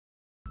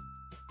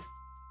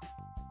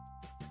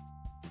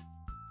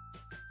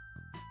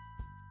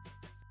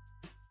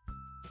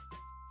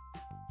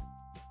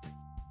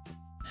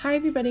Hi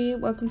everybody,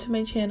 welcome to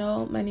my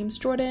channel. My name's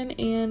Jordan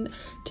and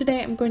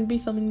today I'm going to be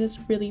filming this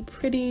really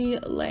pretty,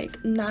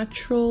 like,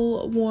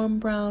 natural warm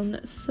brown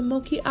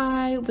smoky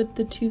eye with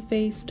the Too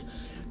Faced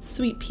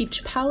Sweet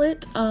Peach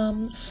palette.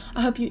 I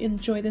hope you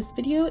enjoy this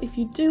video. If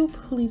you do,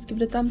 please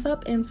give it a thumbs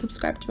up and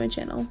subscribe to my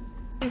channel.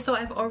 Okay, so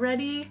I've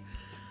already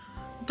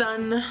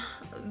done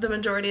the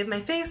majority of my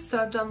face. So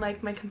I've done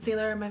like my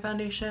concealer, my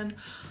foundation,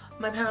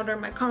 my powder,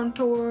 my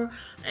contour,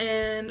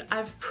 and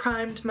I've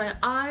primed my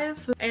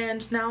eyes.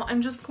 And now I'm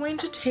just going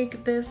to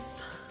take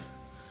this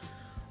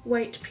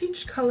white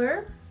peach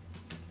color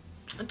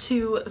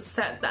to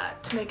set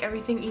that, to make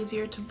everything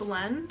easier to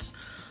blend.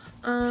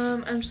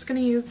 I'm just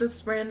gonna use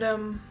this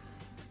random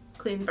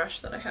clean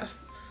brush that I have.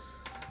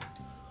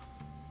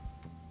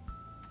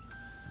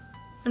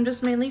 I'm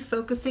just mainly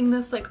focusing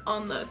this like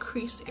on the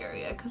crease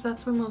area because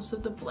that's where most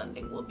of the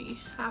blending will be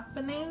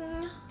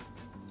happening.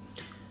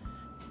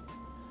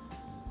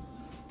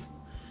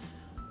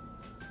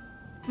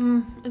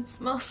 It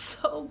smells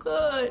so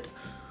good.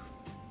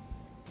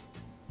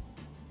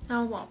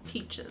 Now I want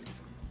peaches.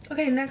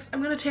 Okay, next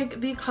I'm gonna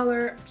take the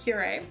color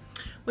Puree,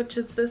 which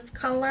is this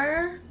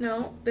color.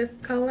 No, this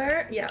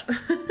color. Yeah.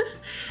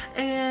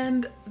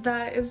 And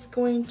that is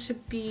going to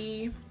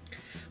be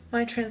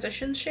my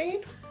transition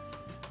shade.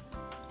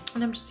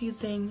 And I'm just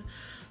using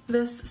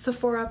this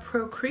Sephora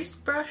Pro Crease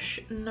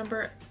Brush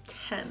number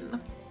 10.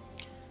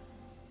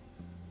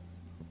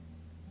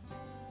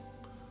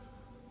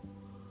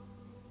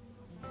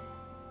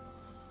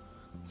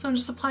 So I'm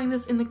just applying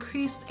this in the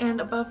crease and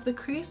above the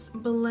crease,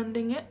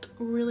 blending it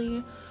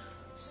really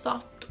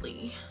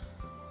softly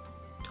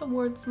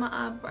towards my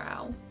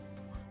eyebrow.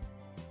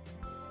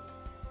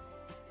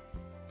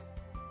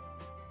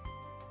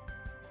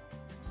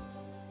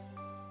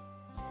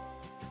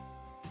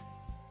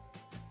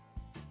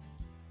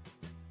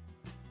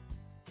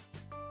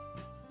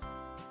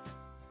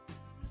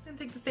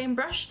 Take the same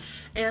brush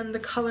and the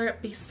color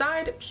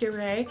beside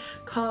Puree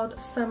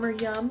called Summer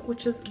Yum,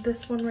 which is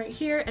this one right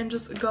here, and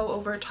just go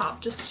over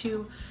top just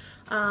to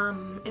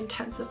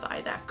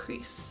intensify that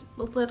crease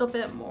a little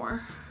bit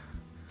more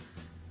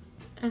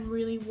and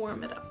really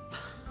warm it up.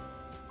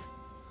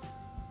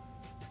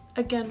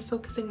 Again,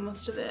 focusing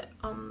most of it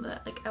on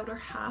the like outer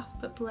half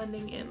but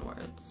blending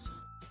inwards.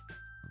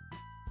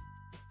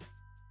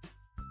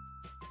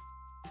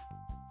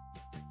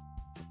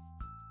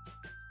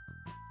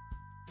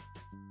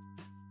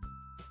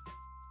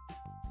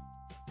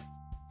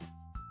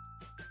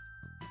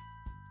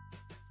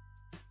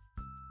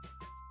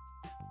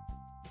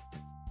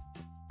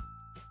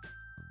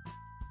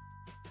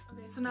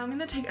 So now I'm going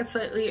to take a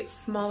slightly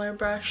smaller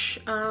brush.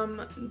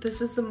 This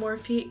is the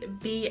Morphe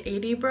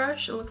B80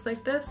 brush. It looks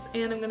like this.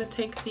 And I'm going to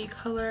take the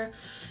color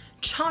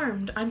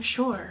Charmed, I'm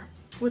sure,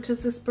 which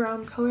is this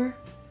brown color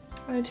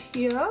right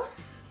here.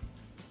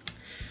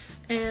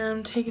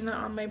 And taking that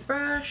on my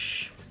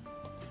brush.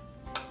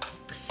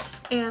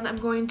 And I'm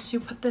going to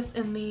put this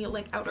in the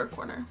like outer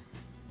corner.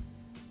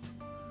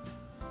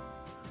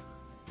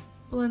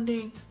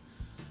 Blending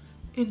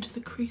into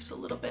the crease a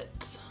little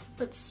bit,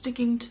 but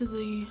sticking to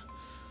the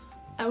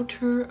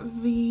outer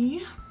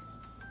V.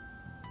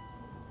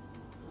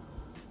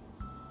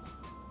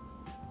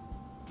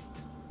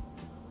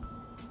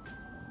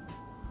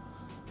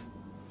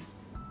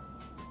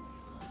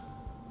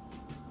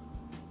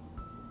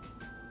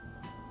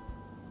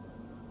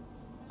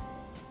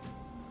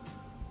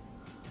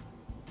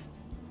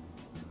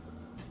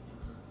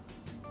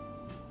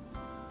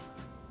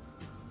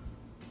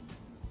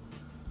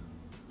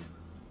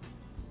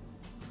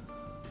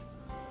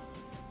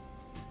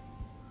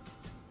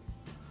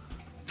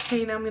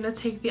 Okay, now I'm going to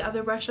take the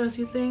other brush I was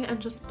using and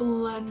just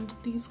blend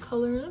these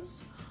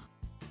colors.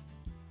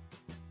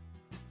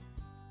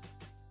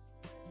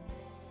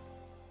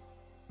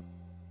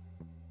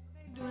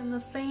 Okay, doing the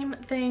same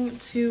thing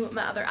to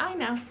my other eye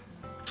now.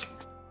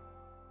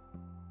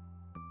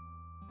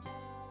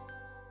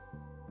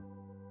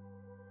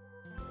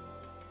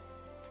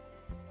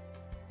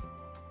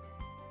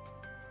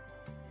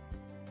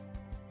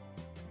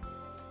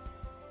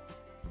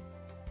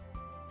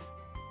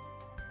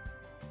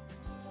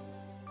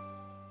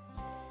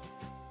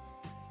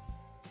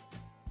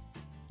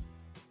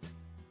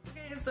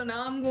 So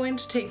now I'm going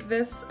to take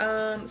this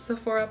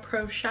Sephora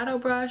Pro Shadow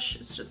Brush.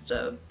 It's just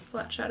a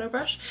flat shadow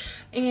brush.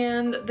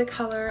 And the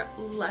color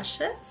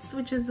Luscious,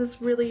 which is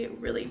this really,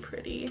 really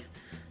pretty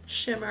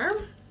shimmer.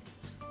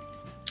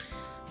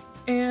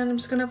 And I'm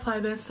just going to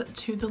apply this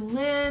to the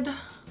lid.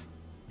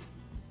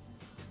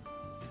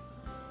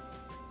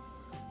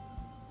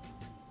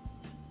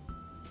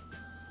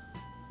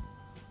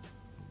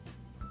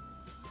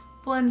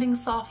 Blending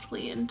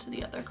softly into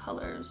the other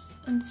colors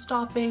and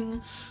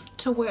stopping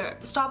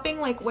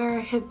like where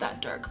I hid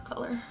that dark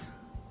color.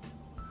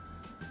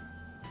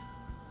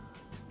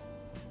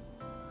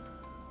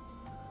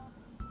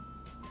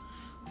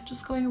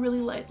 Just going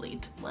really lightly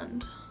to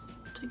blend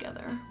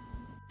together.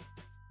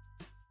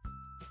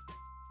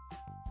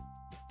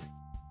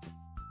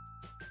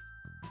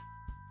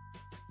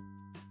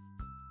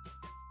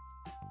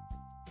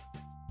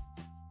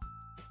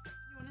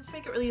 to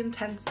make it really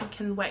intense, you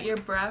can wet your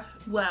brush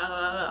with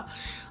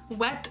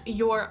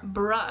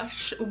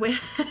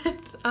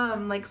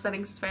like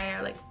setting spray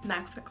or like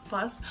MAC Fix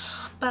Plus,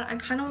 but I'm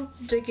kind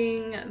of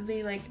digging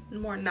the like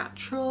more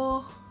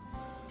natural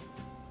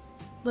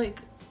like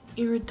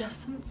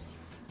iridescence,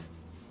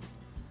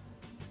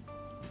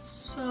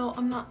 so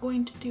I'm not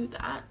going to do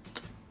that.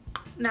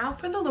 Now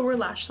for the lower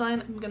lash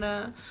line, I'm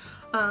gonna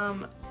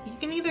you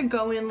can either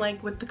go in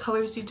like with the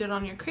colors you did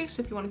on your crease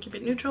if you want to keep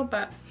it neutral,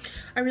 but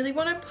I really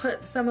want to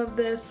put some of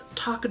this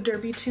Talk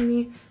Derby to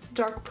Me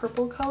dark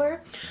purple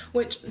color,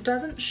 which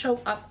doesn't show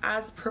up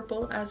as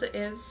purple as it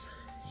is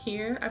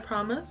here, I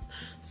promise.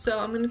 So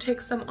I'm going to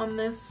take some on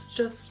this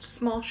just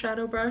small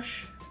shadow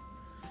brush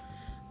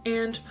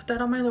and put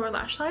that on my lower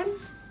lash line.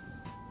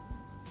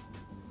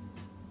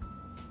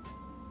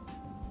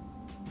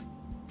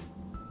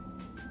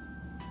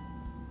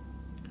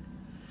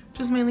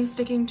 Just mainly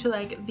sticking to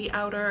like the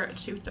outer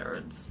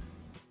 2/3.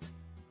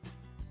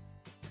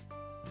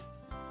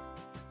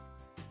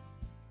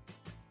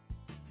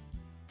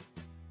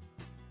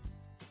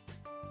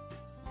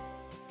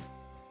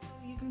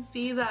 You can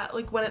see that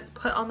like when it's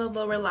put on the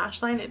lower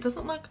lash line, it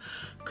doesn't look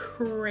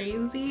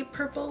crazy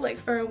purple like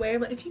far away,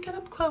 but if you get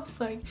up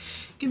close, like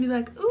you can be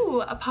like,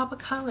 ooh, a pop of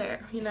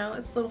color, you know,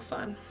 it's a little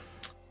fun.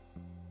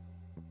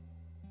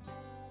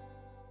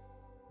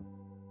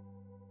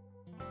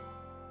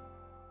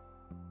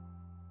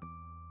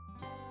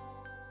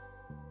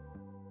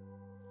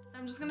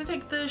 I'm just going to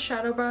take the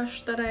shadow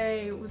brush that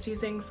I was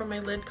using for my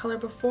lid color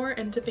before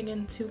and dipping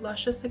into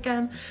Luscious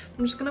again.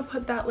 I'm just going to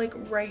put that like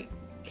right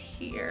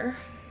here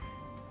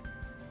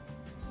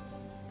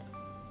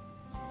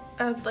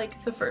at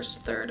like the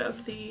first third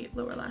of the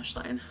lower lash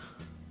line.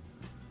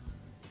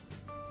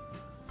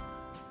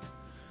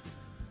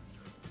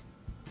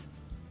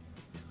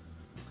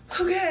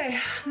 Okay,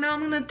 now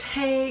I'm going to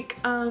take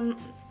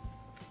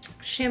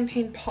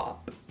Champagne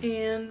Pop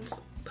and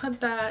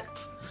put that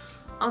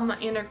on the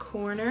inner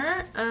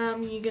corner.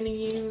 You're gonna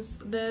use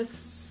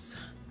this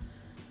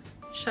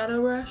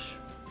shadow brush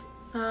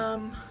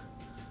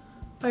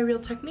by Real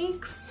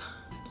Techniques.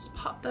 Just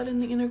pop that in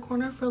the inner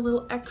corner for a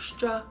little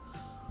extra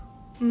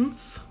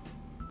oomph.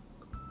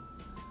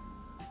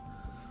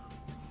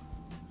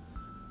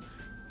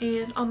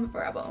 And on the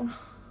brow bone.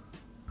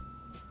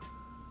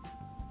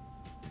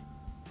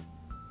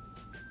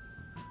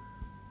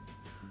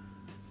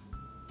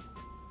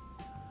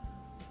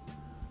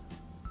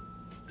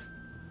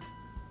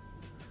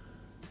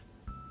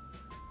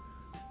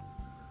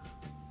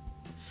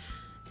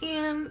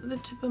 And the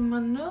tip of my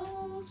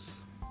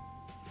nose.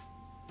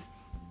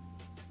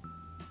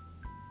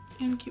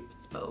 And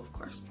Cupid's bow, of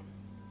course.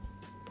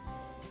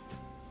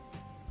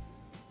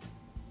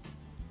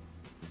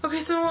 Okay,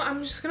 so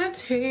I'm just gonna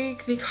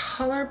take the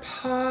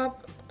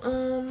Colourpop.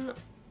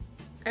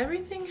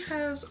 Everything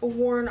has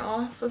worn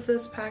off of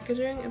this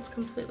packaging. It's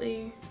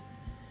completely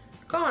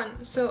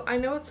gone. So I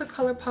know it's a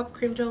Colourpop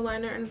cream gel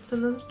liner and it's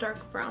in this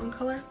dark brown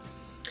color.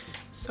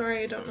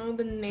 Sorry, I don't know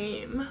the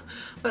name,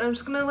 but I'm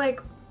just gonna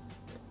like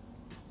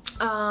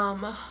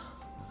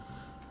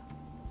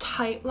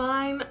tight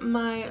line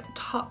my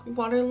top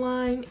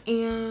waterline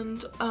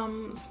and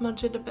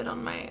smudge it a bit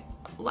on my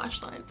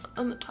lash line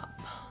on the top.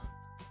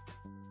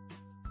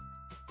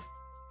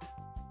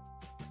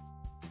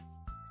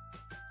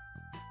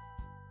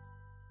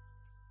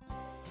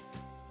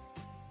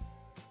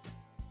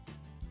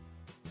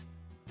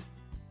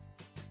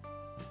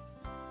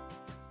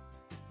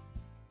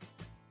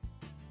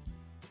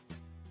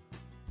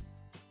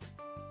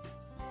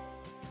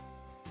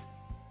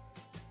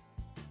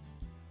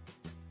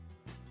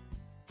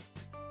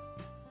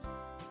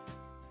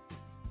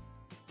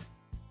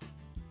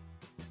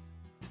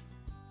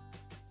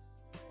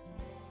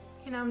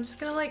 And I'm just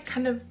gonna like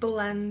kind of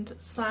blend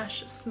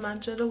slash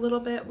smudge it a little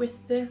bit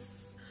with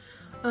this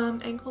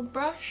angled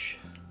brush.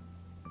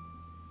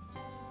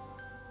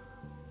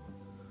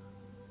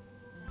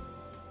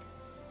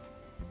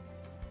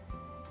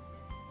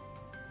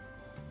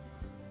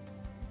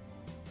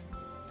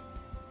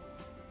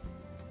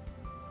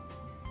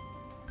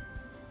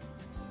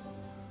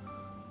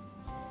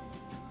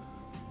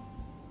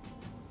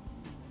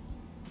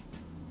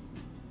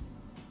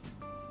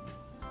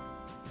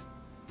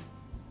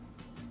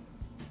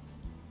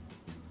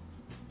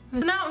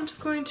 So now I'm just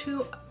going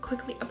to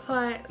quickly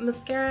apply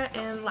mascara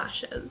and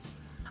lashes.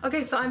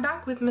 Okay, so I'm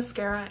back with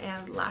mascara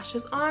and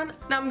lashes on.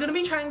 Now I'm going to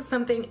be trying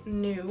something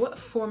new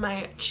for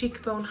my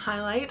cheekbone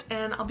highlight,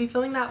 and I'll be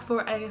filming that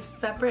for a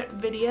separate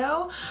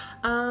video.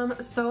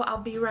 So I'll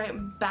be right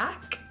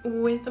back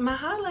with my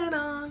highlight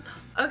on.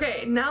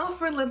 Okay, now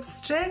for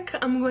lipstick,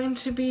 I'm going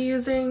to be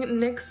using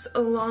NYX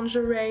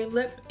Lingerie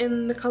Lip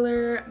in the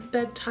color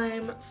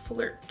Bedtime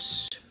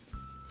Flirt.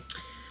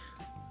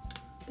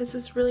 It's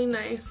this really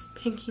nice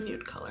pinky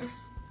nude color.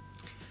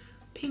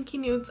 Pinky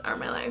nudes are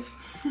my life.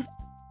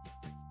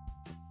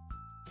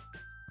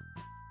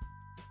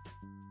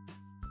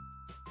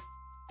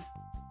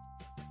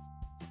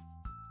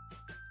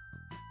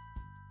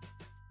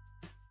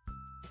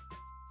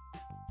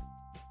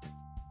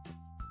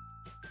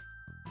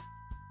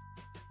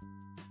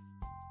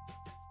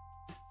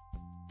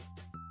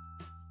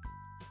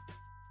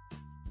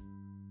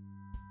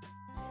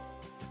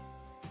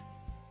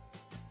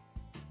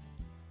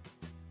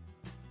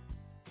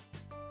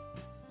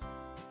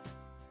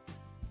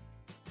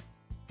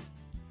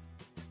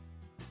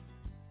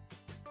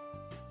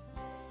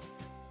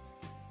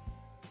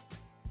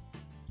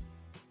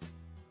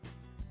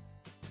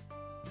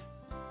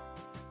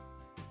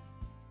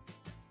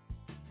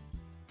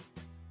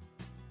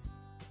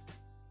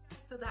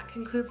 that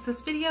concludes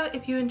this video.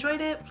 If you enjoyed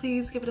it,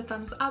 please give it a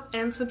thumbs up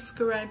and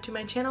subscribe to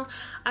my channel.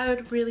 I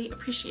would really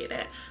appreciate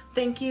it.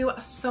 Thank you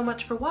so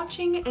much for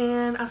watching,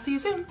 and I'll see you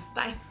soon.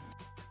 Bye.